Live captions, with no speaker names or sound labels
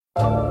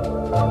When it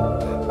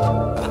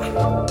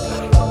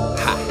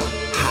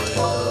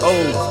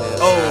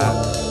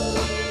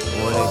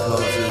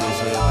comes to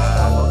this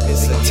hip-hop,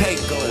 it's a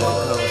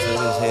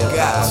takeover.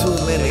 Got too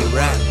many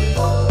rappers.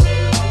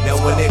 Now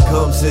when it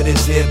comes to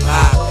this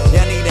hip-hop,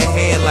 y'all need a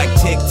hand like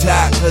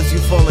TikTok, cause you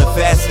falling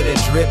faster than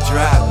drip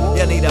drop.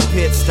 Y'all need a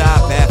pit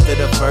stop after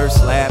the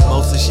first lap.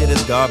 Most of the shit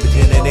is garbage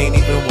and it ain't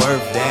even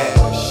worth that.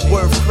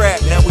 Worth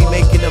crap, now we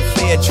making a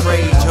fair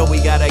trade. Joe, we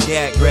got a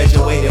gat,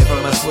 graduated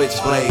from a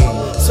switchblade.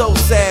 So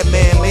sad,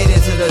 man, made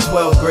it to the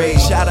 12th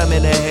grade. Shot him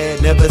in the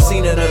head, never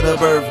seen another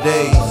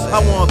birthday. I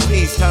want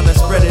peace, time to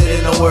spread it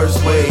in the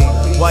worst way.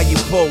 While you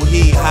pull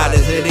heat hot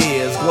as it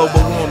is,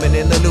 global warming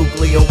and the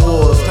nuclear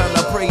wars. Time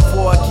to pray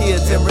for our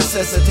kids and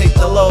resuscitate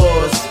the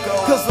laws.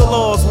 Cause the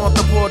laws want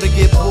the poor to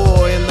get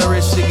poor and the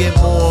rich to get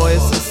more.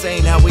 It's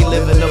insane how we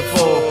live in the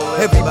fall.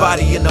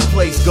 Everybody in the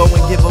place, go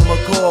and give them a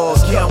call.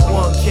 Count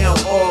one,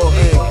 count all.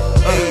 Hey,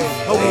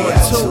 they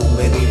got too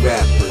many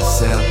rappers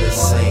sound the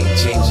same.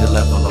 Change the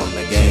level on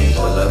the game.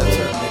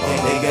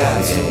 They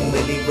got too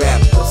many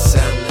rappers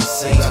sound the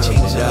same.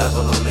 Change the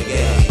level on the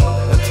game.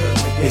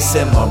 It's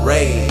in my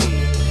raid.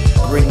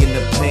 Bringing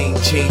the pain,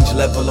 change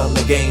level on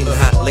the game.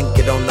 Hot link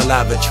it on the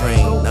lava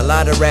train. A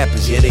lot of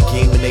rappers, yeah, they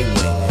came and they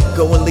went.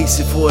 Go and lease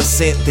it for a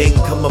cent, then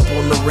come up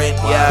on the rent.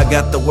 Yeah, I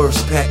got the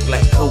worst pack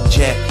like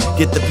Kojak.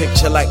 Get the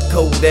picture like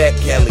Kodak.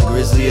 Cali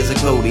Grizzly is a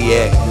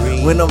Kodiak.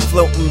 When I'm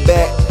floating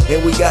back,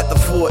 and we got the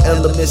 4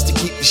 elements to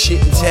keep the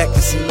shit intact.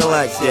 It seem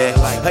like that.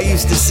 I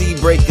used to see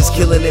breakers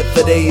killing it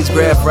for days.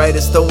 Graph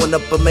writers throwing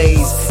up a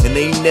maze, and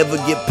they never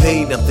get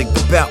paid. Now think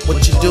about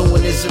what you're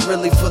doing. Is it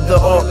really for the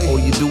art, or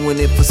you doing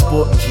it for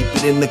sport and keep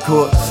it in the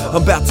court?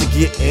 I'm about to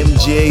get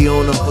MJ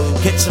on them.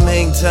 Catch some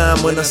hang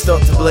time when I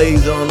start to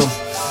blaze on them.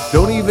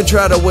 Don't even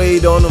try to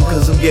wait on them,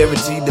 cause I'm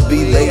guaranteed to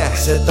be late.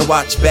 Set the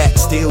watch back,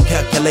 still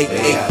calculate.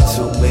 They got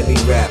too many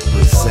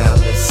rappers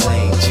sound the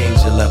same.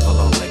 Change the level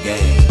on the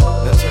game.